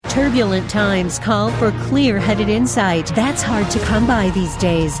Turbulent times call for clear-headed insight. That's hard to come by these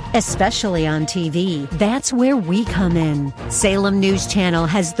days, especially on TV. That's where we come in. Salem News Channel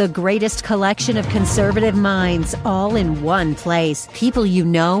has the greatest collection of conservative minds all in one place. People you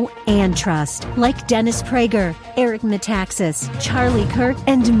know and trust, like Dennis Prager, Eric Metaxas, Charlie Kirk,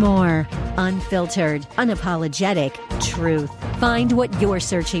 and more. Unfiltered, unapologetic truth. Find what you're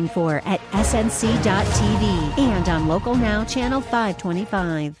searching for at snc.tv and on Local Now, Channel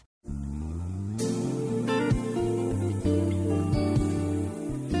 525.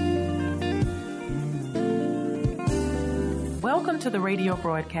 Welcome to the radio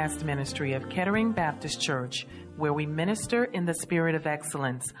broadcast ministry of Kettering Baptist Church, where we minister in the spirit of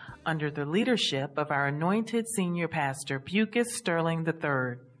excellence under the leadership of our anointed senior pastor, Bucus Sterling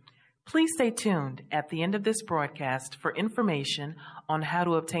III. Please stay tuned at the end of this broadcast for information on how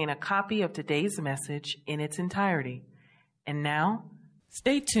to obtain a copy of today's message in its entirety. And now,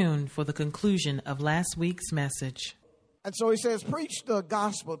 stay tuned for the conclusion of last week's message. And so he says, preach the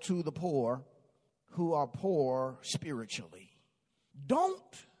gospel to the poor who are poor spiritually. Don't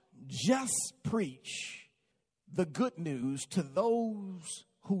just preach the good news to those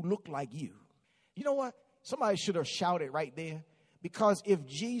who look like you. You know what? Somebody should have shouted right there. Because if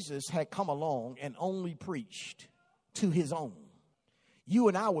Jesus had come along and only preached to his own, you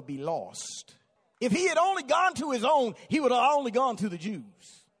and I would be lost. If he had only gone to his own, he would have only gone to the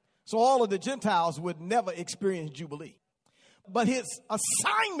Jews. So all of the Gentiles would never experience Jubilee. But his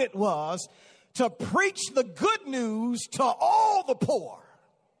assignment was to preach the good news to all the poor,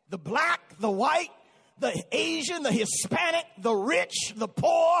 the black, the white, the Asian, the Hispanic, the rich, the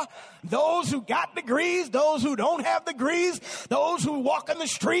poor, those who got degrees, those who don't have degrees, those who walk in the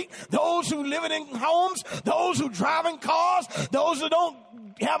street, those who live in homes, those who drive in cars, those who don't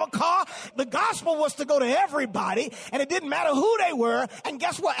have a car. The gospel was to go to everybody, and it didn't matter who they were. And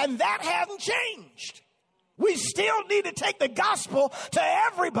guess what? And that hasn't changed. We still need to take the gospel to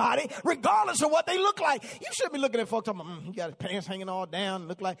everybody, regardless of what they look like. You shouldn't be looking at folks talking about, he got his pants hanging all down,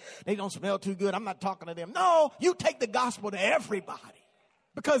 look like they don't smell too good. I'm not talking to them. No, you take the gospel to everybody,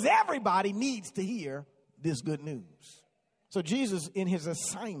 because everybody needs to hear this good news. So Jesus, in his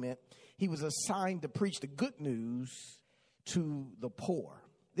assignment, he was assigned to preach the good news to the poor.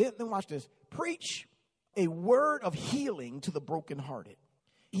 Then watch this. Preach a word of healing to the brokenhearted.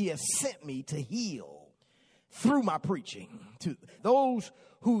 He has sent me to heal through my preaching to those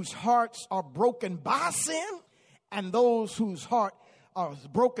whose hearts are broken by sin and those whose heart are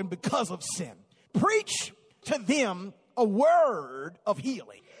broken because of sin. Preach to them a word of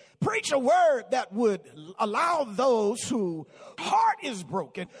healing. Preach a word that would allow those whose heart is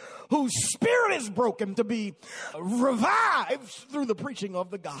broken, whose spirit is broken, to be revived through the preaching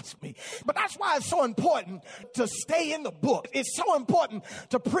of the gospel. But that's why it's so important to stay in the book. It's so important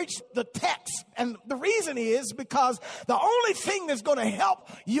to preach the text. And the reason is because the only thing that's going to help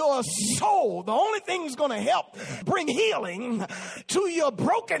your soul, the only thing that's going to help bring healing to your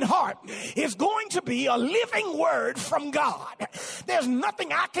broken heart is going to be a living word from God. There's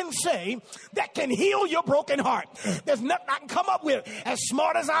nothing I can say that can heal your broken heart. There's nothing I can come up with. As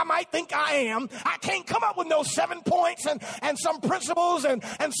smart as I might think I am, I can't come up with no 7 points and some principles and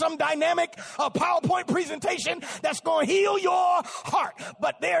some dynamic PowerPoint presentation that's going to heal your heart.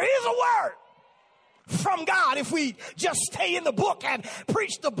 But there is a word from God. If we just stay in the book and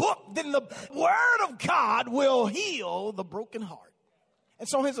preach the book, then the word of God will heal the broken heart. And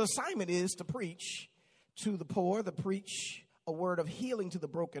so his assignment is to preach to the poor, to preach a word of healing to the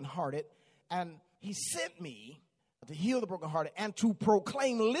brokenhearted. And he sent me to heal the brokenhearted and to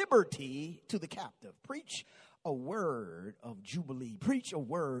proclaim liberty to the captive. Preach a word of jubilee. Preach a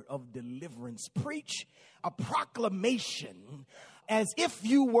word of deliverance. Preach a proclamation as if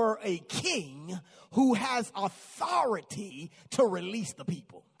you were a king who has authority to release the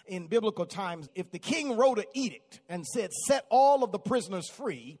people. In biblical times, if the king wrote an edict and said, set all of the prisoners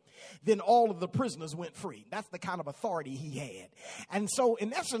free, then all of the prisoners went free. That's the kind of authority he had. And so,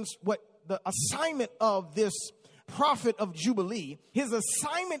 in essence, what the assignment of this prophet of Jubilee, his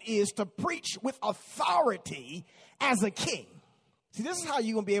assignment is to preach with authority as a king. See, this is how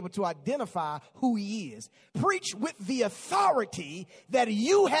you're going to be able to identify who he is. Preach with the authority that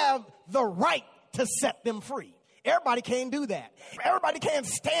you have the right to set them free. Everybody can't do that. Everybody can't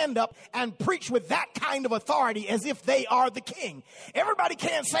stand up and preach with that kind of authority as if they are the king. Everybody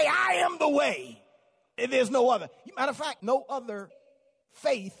can't say, I am the way. There's no other. Matter of fact, no other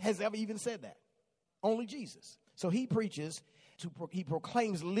faith has ever even said that. Only Jesus. So he preaches, he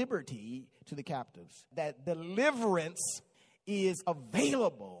proclaims liberty to the captives. That deliverance is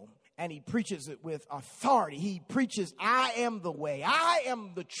available and he preaches it with authority. He preaches, I am the way, I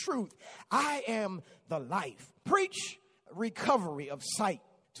am the truth, I am the life. Preach recovery of sight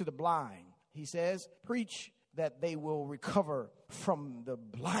to the blind. He says, preach that they will recover from the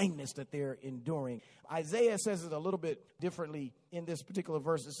blindness that they're enduring. Isaiah says it a little bit differently in this particular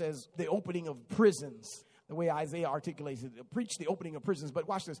verse. It says the opening of prisons, the way Isaiah articulates it, preach the opening of prisons. But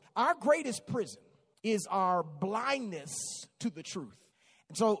watch this. Our greatest prison is our blindness to the truth.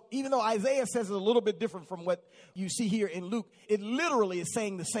 And so even though Isaiah says it a little bit different from what you see here in Luke, it literally is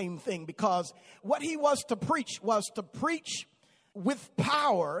saying the same thing, because what he was to preach with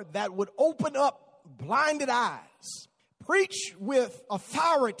power that would open up blinded eyes. Preach with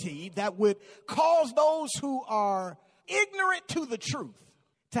authority that would cause those who are ignorant to the truth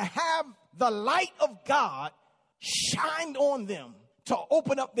to have the light of God shined on them to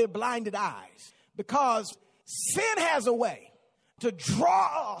open up their blinded eyes. Because sin has a way to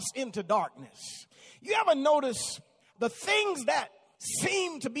draw us into darkness. You ever notice the things that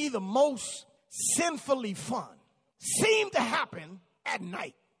seem to be the most sinfully fun seem to happen at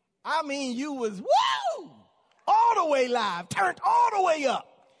night? I mean, you was, woo, all the way live, turned all the way up.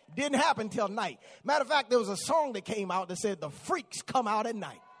 Didn't happen till night. Matter of fact, there was a song that came out that said the freaks come out at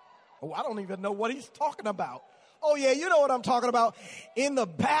night. Oh, I don't even know what he's talking about. Oh, yeah, you know what I'm talking about. In the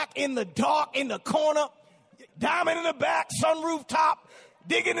back, in the dark, in the corner, diamond in the back, sunroof top,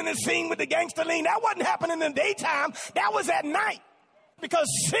 digging in the scene with the gangster lean. That wasn't happening in the daytime. That was at night. Because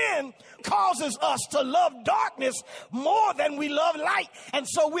sin causes us to love darkness more than we love light. And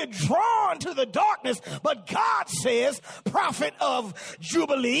so we're drawn to the darkness. But God says, prophet of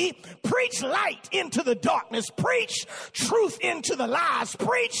Jubilee, preach light into the darkness. Preach truth into the lies.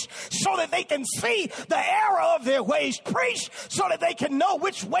 Preach so that they can see the error of their ways. Preach so that they can know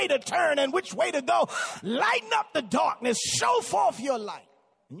which way to turn and which way to go. Lighten up the darkness. Show forth your light.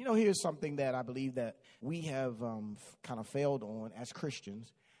 And you know, here's something that I believe that we have kind of failed on as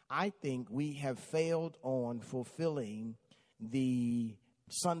Christians. I think we have failed on fulfilling the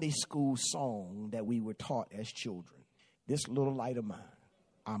Sunday school song that we were taught as children. This little light of mine,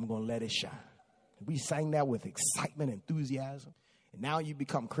 I'm going to let it shine. We sang that with excitement, enthusiasm. And now you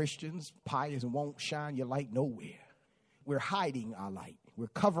become Christians, pious, and won't shine your light nowhere. We're hiding our light. We're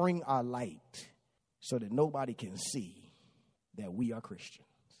covering our light so that nobody can see that we are Christians.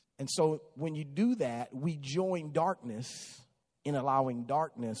 And so when you do that, we join darkness in allowing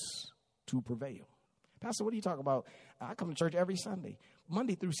darkness to prevail. Pastor, what are you talking about? I come to church every Sunday,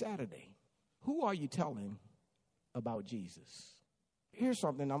 Monday through Saturday. Who are you telling about Jesus? Here's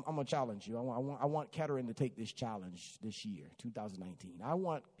something I'm going to challenge you. I want Kettering to take this challenge this year, 2019. I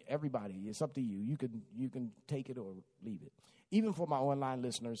want everybody, it's up to you. You can take it or leave it. Even for my online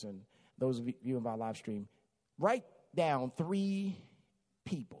listeners and those of you in my live stream, write down 3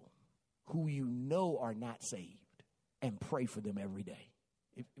 people who you know are not saved and pray for them every day.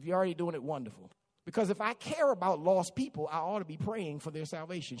 If you're already doing it, wonderful. Because if I care about lost people, I ought to be praying for their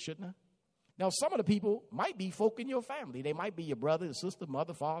salvation, shouldn't I? Now, some of the people might be folk in your family. They might be your brother, your sister,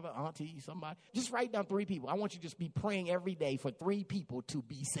 mother, father, auntie, somebody. Just write down 3 people. I want you to just be praying every day for 3 people to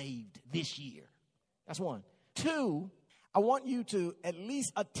be saved this year. That's 1. 2, I want you to at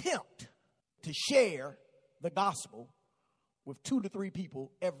least attempt to share the gospel with 2 to 3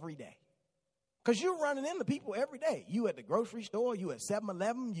 people every day. Because you're running into people every day. You at the grocery store, you at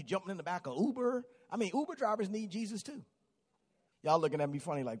 7-Eleven, you jumping in the back of Uber. I mean, Uber drivers need Jesus too. Y'all looking at me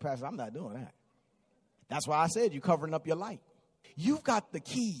funny like, Pastor, I'm not doing that. That's why I said you're covering up your light. You've got the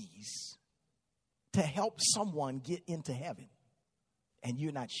keys to help someone get into heaven, and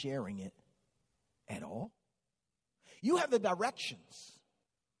you're not sharing it at all. You have the directions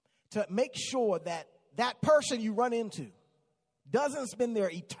to make sure that that person you run into doesn't spend their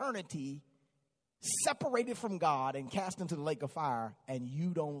eternity separated from God and cast into the lake of fire, and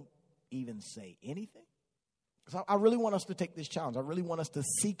you don't even say anything. So I really want us to take this challenge. I really want us to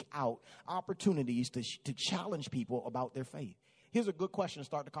seek out opportunities to challenge people about their faith. Here's a good question to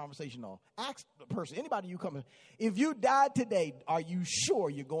start the conversation off. Ask the person, anybody you come in, if you died today, are you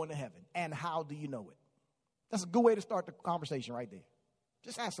sure you're going to heaven? And how do you know it? That's a good way to start the conversation right there.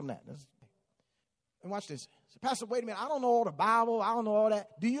 Just ask them that. And watch this. So, Pastor, wait a minute. I don't know all the Bible. I don't know all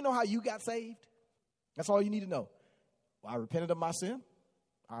that. Do you know how you got saved? That's all you need to know. Well, I repented of my sin.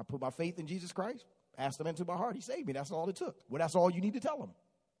 I put my faith in Jesus Christ. Asked him into my heart. He saved me. That's all it took. Well, that's all you need to tell them.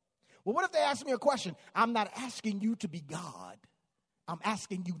 Well, what if they ask me a question? I'm not asking you to be God. I'm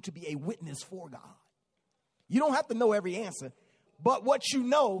asking you to be a witness for God. You don't have to know every answer, but what you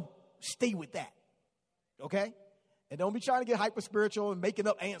know, stay with that. Okay? And don't be trying to get hyper spiritual and making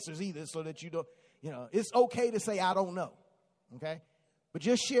up answers either so that you don't, it's okay to say, I don't know. Okay? But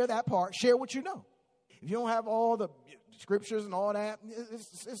just share that part. Share what you know. If you don't have all the scriptures and all that,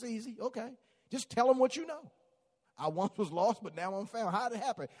 it's easy. Okay. Just tell them what you know. I once was lost, but now I'm found. How did it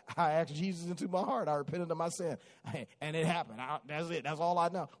happen? I asked Jesus into my heart. I repented of my sin. And it happened. That's it. That's all I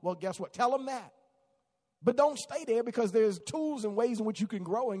know. Well, guess what? Tell them that. But don't stay there, because there's tools and ways in which you can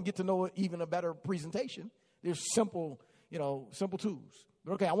grow and get to know even a better presentation. There's simple tools.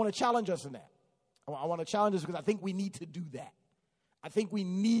 But okay, I want to challenge us in that. I want to challenge us because I think we need to do that. I think we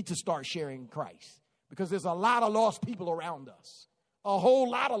need to start sharing Christ, because there's a lot of lost people around us, a whole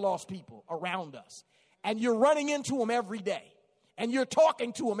lot of lost people around us. And you're running into them every day, and you're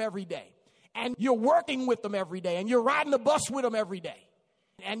talking to them every day, and you're working with them every day, and you're riding the bus with them every day,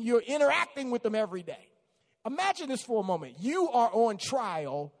 and you're interacting with them every day. Imagine this for a moment. You are on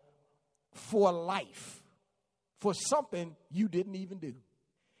trial for life for something you didn't even do.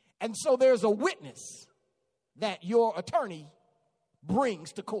 And so there's a witness that your attorney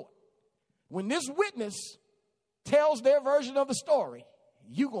brings to court. When this witness tells their version of the story,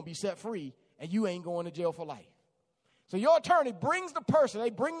 you're going to be set free and you ain't going to jail for life. So your attorney brings the person, they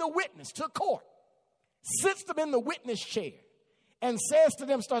bring the witness to court, sits them in the witness chair, and says to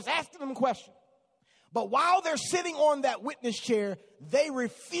them, starts asking them questions. But while they're sitting on that witness chair, they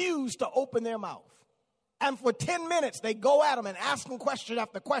refuse to open their mouth. And for 10 minutes, they go at them and ask them question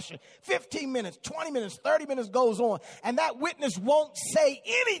after question. 15 minutes, 20 minutes, 30 minutes goes on, and that witness won't say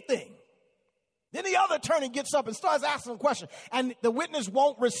anything. Then the other attorney gets up and starts asking them questions, and the witness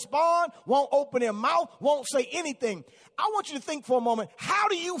won't respond, won't open their mouth, won't say anything. I want you to think for a moment, how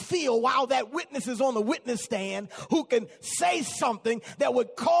do you feel while that witness is on the witness stand who can say something that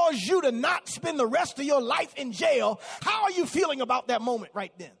would cause you to not spend the rest of your life in jail? How are you feeling about that moment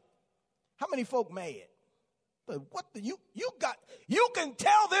right then? How many folk mad? You can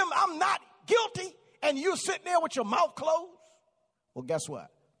tell them I'm not guilty, and you're sitting there with your mouth closed? Well, guess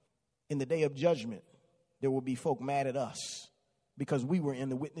what? In the day of judgment, there will be folk mad at us because we were in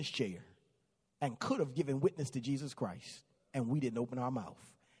the witness chair and could have given witness to Jesus Christ, and we didn't open our mouth.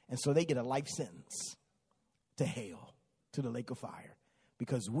 And so they get a life sentence to hell, to the lake of fire,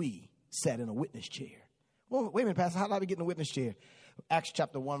 because we sat in a witness chair. Well, wait a minute, Pastor, how did I get in the witness chair? Acts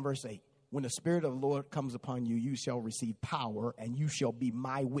chapter 1, verse 8. When the Spirit of the Lord comes upon you, you shall receive power, and you shall be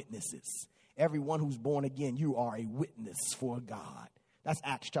my witnesses. Everyone who's born again, you are a witness for God. That's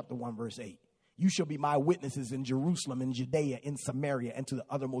Acts chapter 1, verse 8. You shall be my witnesses in Jerusalem, in Judea, in Samaria, and to the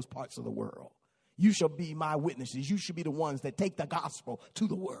uttermost parts of the world. You shall be my witnesses. You should be the ones that take the gospel to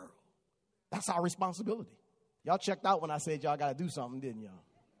the world. That's our responsibility. Y'all checked out when I said y'all got to do something, didn't y'all?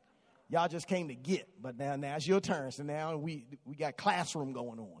 Y'all just came to get, but now it's your turn. So now we got classroom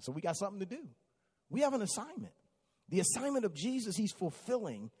going on. So we got something to do. We have an assignment. The assignment of Jesus, he's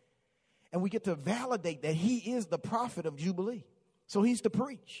fulfilling, and we get to validate that he is the prophet of Jubilee. So he's to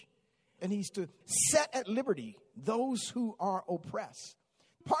preach, and he's to set at liberty those who are oppressed.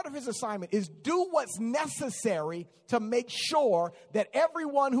 Part of his assignment is do what's necessary to make sure that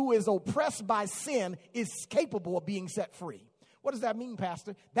everyone who is oppressed by sin is capable of being set free. What does that mean,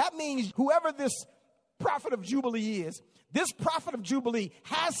 Pastor? That means whoever this prophet of Jubilee is, this prophet of Jubilee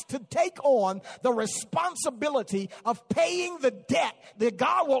has to take on the responsibility of paying the debt that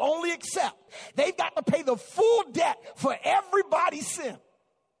God will only accept. They've got to pay the full debt for everybody's sin.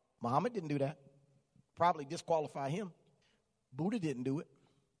 Muhammad didn't do that. Probably disqualify him. Buddha didn't do it.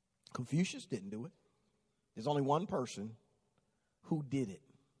 Confucius didn't do it. There's only one person who did it,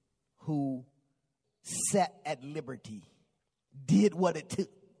 who set at liberty, did what it took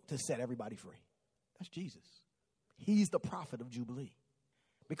to set everybody free. That's Jesus. He's the prophet of Jubilee.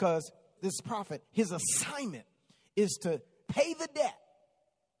 Because this prophet, his assignment is to pay the debt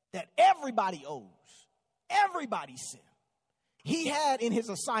that everybody owes. Everybody's sin. He had in his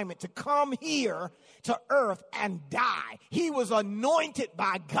assignment to come here to earth and die. He was anointed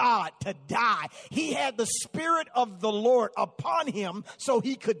by God to die. He had the Spirit of the Lord upon him so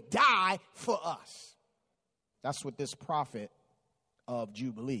he could die for us. That's what this prophet of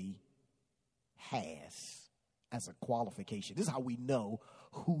Jubilee has as a qualification. This is how we know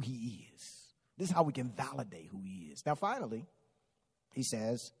who he is. This is how we can validate who he is. Now, finally, he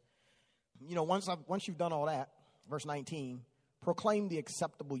says, once you've done all that, verse 19, proclaim the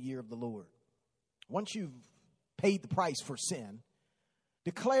acceptable year of the Lord. Once you've paid the price for sin,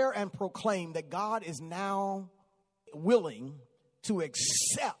 declare and proclaim that God is now willing to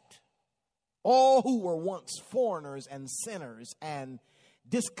accept all who were once foreigners and sinners and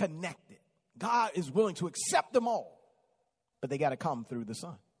disconnected. God is willing to accept them all, but they got to come through the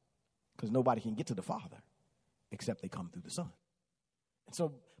Son, because nobody can get to the Father except they come through the Son. And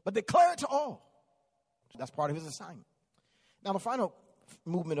so, but declare it to all. That's part of his assignment. Now, the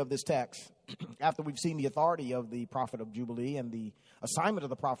movement of this text, after we've seen the authority of the prophet of Jubilee and the assignment of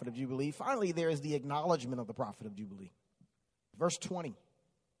the prophet of Jubilee, finally there is the acknowledgement of the prophet of Jubilee. Verse 20,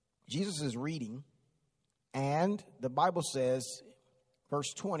 Jesus is reading, and the Bible says,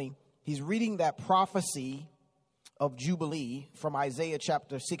 verse 20, he's reading that prophecy of Jubilee from Isaiah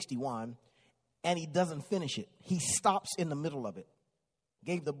chapter 61, and he doesn't finish it. He stops in the middle of it,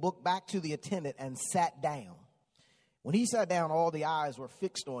 gave the book back to the attendant, and sat down. When he sat down, all the eyes were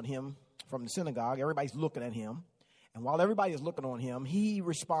fixed on him from the synagogue. Everybody's looking at him. And while everybody is looking on him, he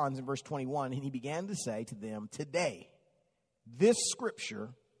responds in verse 21, and he began to say to them, today, this scripture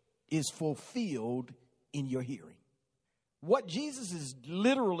is fulfilled in your hearing. What Jesus is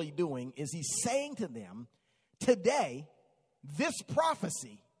literally doing is he's saying to them, today, this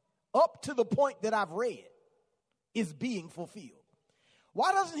prophecy, up to the point that I've read, is being fulfilled.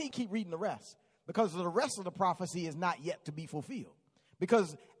 Why doesn't he keep reading the rest? Because the rest of the prophecy is not yet to be fulfilled.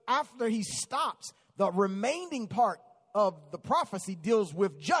 Because after he stops, the remaining part of the prophecy deals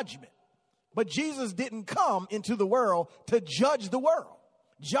with judgment. But Jesus didn't come into the world to judge the world.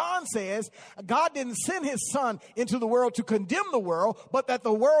 John says God didn't send his son into the world to condemn the world, but that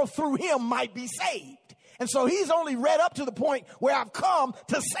the world through him might be saved. And so he's only read up to the point where I've come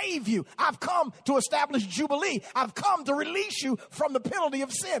to save you. I've come to establish Jubilee. I've come to release you from the penalty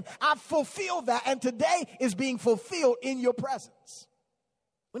of sin. I've fulfilled that, and today is being fulfilled in your presence.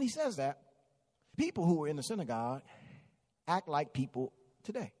 When he says that, people who were in the synagogue act like people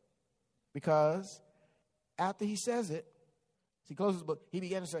today. Because after he says it, he closes the book, he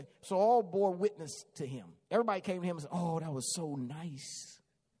began to say, so all bore witness to him. Everybody came to him and said, oh, that was so nice.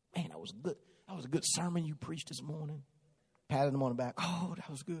 Man, that was good. That was a good sermon you preached this morning. Patted him on the back. Oh, that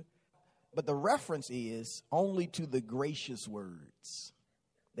was good. But the reference is only to the gracious words.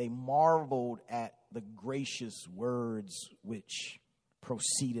 They marveled at the gracious words which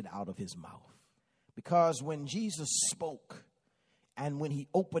proceeded out of his mouth. Because when Jesus spoke and when he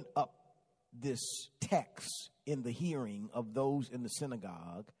opened up this text in the hearing of those in the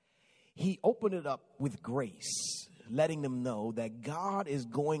synagogue, he opened it up with grace, letting them know that God is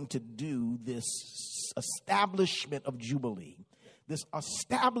going to do this establishment of Jubilee, this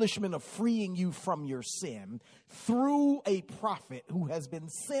establishment of freeing you from your sin through a prophet who has been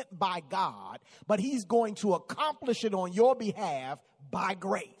sent by God, but he's going to accomplish it on your behalf by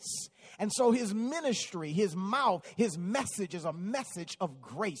grace. And so his ministry, his mouth, his message is a message of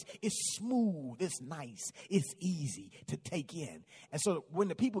grace. It's smooth, it's nice, it's easy to take in. And so when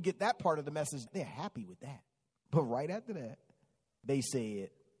the people get that part of the message, they're happy with that. But right after that, they said,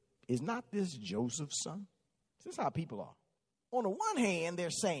 is not this Joseph's son? This is how people are. On the one hand, they're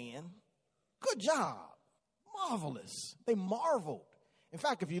saying, good job, marvelous. They marveled. In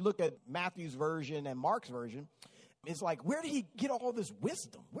fact, if you look at Matthew's version and Mark's version, it's like, where did he get all this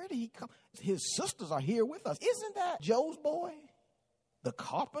wisdom? Where did he come? His sisters are here with us. Isn't that Joe's boy, the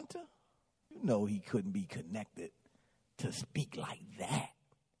carpenter? You know he couldn't be connected to speak like that.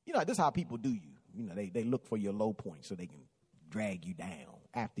 You know, this is how people do you. You know, they look for your low point so they can drag you down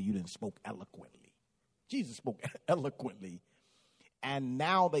after you done spoke eloquently. Jesus spoke eloquently, and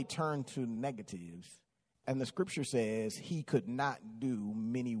now they turn to negatives. And the scripture says he could not do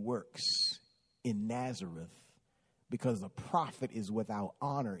many works in Nazareth because a prophet is without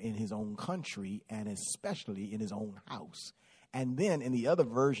honor in his own country and especially in his own house. And then in the other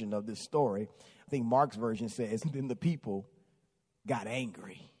version of this story, I think Mark's version says, then the people got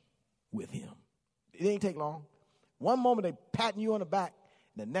angry with him. It didn't take long. One moment they patting you on the back,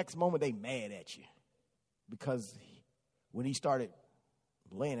 the next moment they mad at you. Because when he started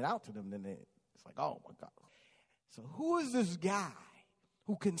laying it out to them, then it's like, oh my God. So who is this guy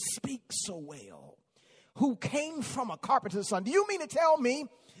who can speak so well, who came from a carpenter's son? Do you mean to tell me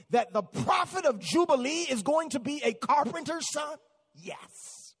that the prophet of Jubilee is going to be a carpenter's son?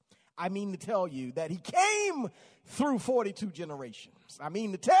 Yes. I mean to tell you that he came through 42 generations. I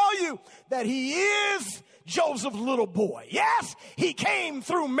mean to tell you that he is Joseph's little boy. Yes, he came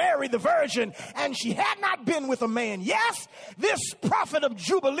through Mary the Virgin, and she had not been with a man. Yes, this prophet of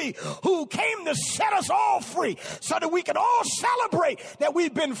Jubilee who came to set us all free so that we can all celebrate that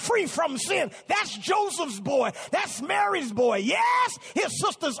we've been free from sin. That's Joseph's boy. That's Mary's boy. Yes, his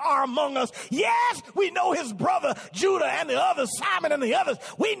sisters are among us. Yes, we know his brother Judah and the others, Simon and the others.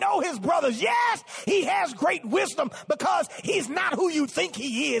 We know his brothers. Yes, he has great wisdom him because he's not who you think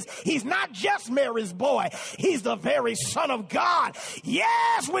he is. He's not just Mary's boy. He's the very Son of God.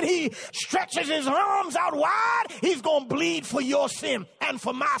 Yes, when he stretches his arms out wide, he's going to bleed for your sin and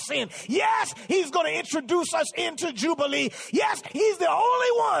for my sin. Yes, he's going to introduce us into Jubilee. Yes, he's the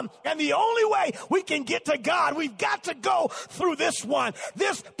only one and the only way we can get to God. We've got to go through this one,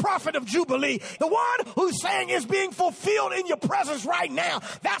 this prophet of Jubilee, the one who's saying is being fulfilled in your presence right now.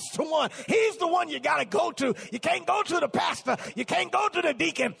 That's the one. He's the one you got to go to. You can't go to the pastor. You can't go to the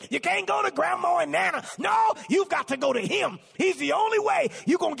deacon. You can't go to grandma and nana. No, you've got to go to him. He's the only way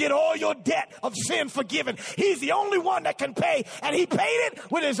you're going to get all your debt of sin forgiven. He's the only one that can pay, and he paid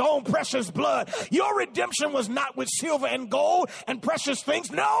it with his own precious blood. Your redemption was not with silver and gold and precious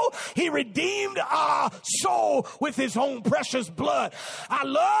things. No, he redeemed our soul with his own precious blood. I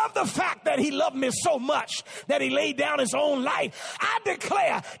love the fact that he loved me so much that he laid down his own life. I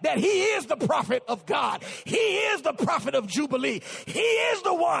declare that he is the prophet of God. He is the prophet of Jubilee. He is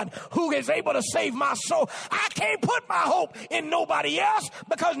the one who is able to save my soul. I can't put my hope in nobody else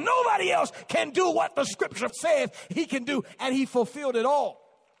because nobody else can do what the scripture says he can do. And he fulfilled it all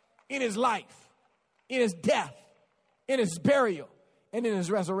in his life, in his death, in his burial, and in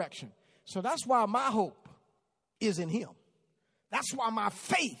his resurrection. So that's why my hope is in him. That's why my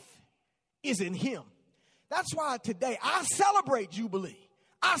faith is in him. That's why today I celebrate Jubilee.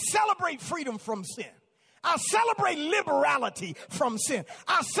 I celebrate freedom from sin. I celebrate liberality from sin.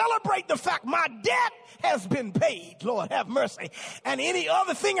 I celebrate the fact my debt has been paid. Lord, have mercy. And any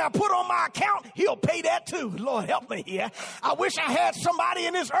other thing I put on my account, he'll pay that too. Lord, help me here. I wish I had somebody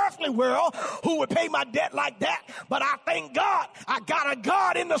in this earthly world who would pay my debt like that. But I thank God I got a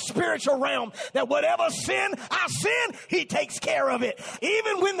God in the spiritual realm that whatever sin I sin, he takes care of it.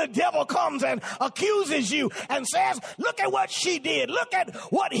 Even when the devil comes and accuses you and says, look at what she did. Look at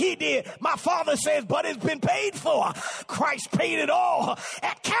what he did. My Father says, but it's been paid for. Christ paid it all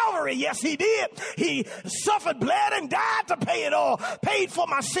at Calvary. Yes, he did. He suffered, bled, and died to pay it all. Paid for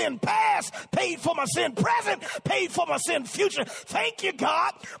my sin past, paid for my sin present, paid for my sin future. Thank you,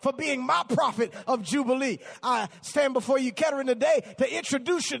 God, for being my prophet of Jubilee. I stand before you, Kettering, today to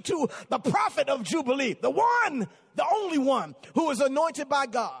introduce you to the prophet of Jubilee, the one, the only one who is anointed by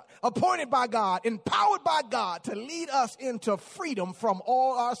God, appointed by God, empowered by God to lead us into freedom from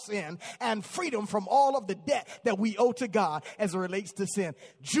all our sin and freedom from all of the debt that we owe to God as it relates to sin.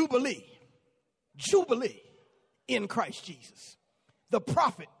 Jubilee. Jubilee in Christ Jesus. The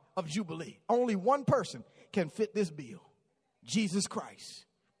prophet of Jubilee. Only one person can fit this bill. Jesus Christ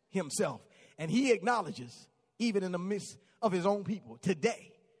himself. And he acknowledges, even in the midst of his own people,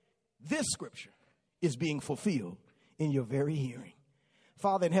 today, this scripture is being fulfilled in your very hearing.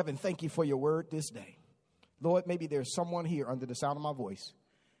 Father in heaven, thank you for your word this day. Lord, maybe there's someone here under the sound of my voice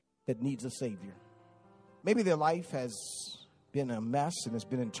that needs a Savior. Maybe their life has been a mess and it's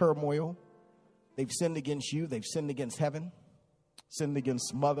been in turmoil. They've sinned against you. They've sinned against heaven, sinned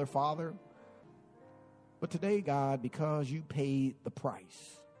against mother, father. But today, God, because you paid the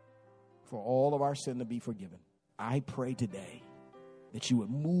price for all of our sin to be forgiven, I pray today that you would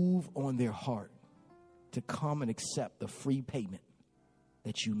move on their heart to come and accept the free payment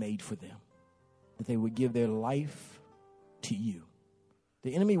that you made for them, that they would give their life to you.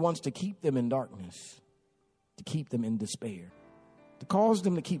 The enemy wants to keep them in darkness, to keep them in despair, to cause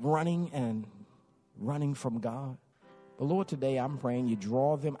them to keep running and running from God. But Lord, today I'm praying you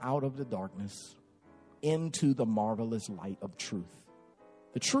draw them out of the darkness into the marvelous light of truth.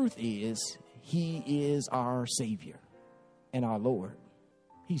 The truth is, he is our Savior and our Lord.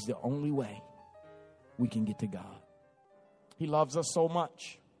 He's the only way we can get to God. He loves us so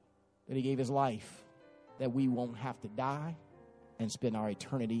much that he gave his life that we won't have to die and spend our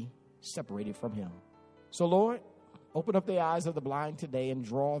eternity separated from him. So, Lord, open up the eyes of the blind today and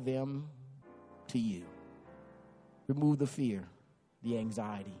draw them to you. Remove the fear, the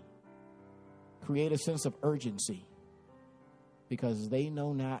anxiety. Create a sense of urgency because they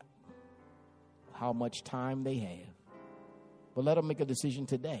know not how much time they have. But let them make a decision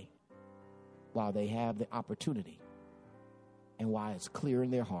today while they have the opportunity and while it's clear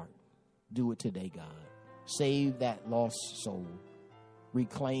in their heart. Do it today, God. Save that lost soul.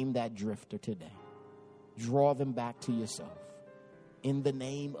 Reclaim that drifter today. Draw them back to yourself. In the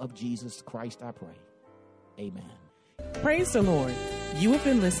name of Jesus Christ, I pray. Amen. Praise the Lord. You have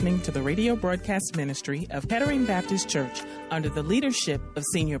been listening to the radio broadcast ministry of Kettering Baptist Church under the leadership of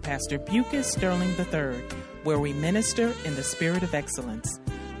Senior Pastor Bucus Sterling III, where we minister in the spirit of excellence.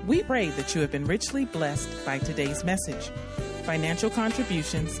 We pray that you have been richly blessed by today's message. Financial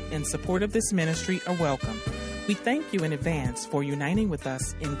contributions in support of this ministry are welcome. We thank you in advance for uniting with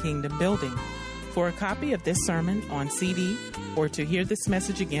us in kingdom building. For a copy of this sermon on CD or to hear this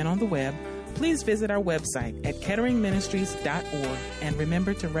message again on the web, please visit our website at ketteringministries.org and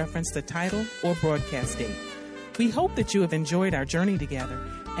remember to reference the title or broadcast date. We hope that you have enjoyed our journey together,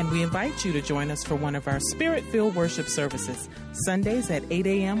 and we invite you to join us for one of our Spirit-filled worship services, Sundays at 8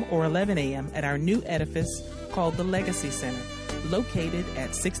 a.m. or 11 a.m. at our new edifice called the Legacy Center, located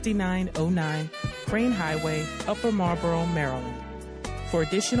at 6909 Crane Highway, Upper Marlboro, Maryland. For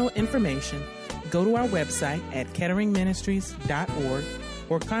additional information, go to our website at ketteringministries.org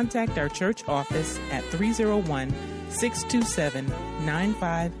or contact our church office at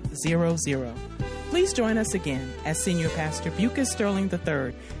 301-627-9500. Please join us again as Senior Pastor Bucas Sterling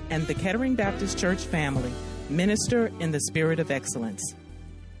III and the Kettering Baptist Church family minister in the spirit of excellence.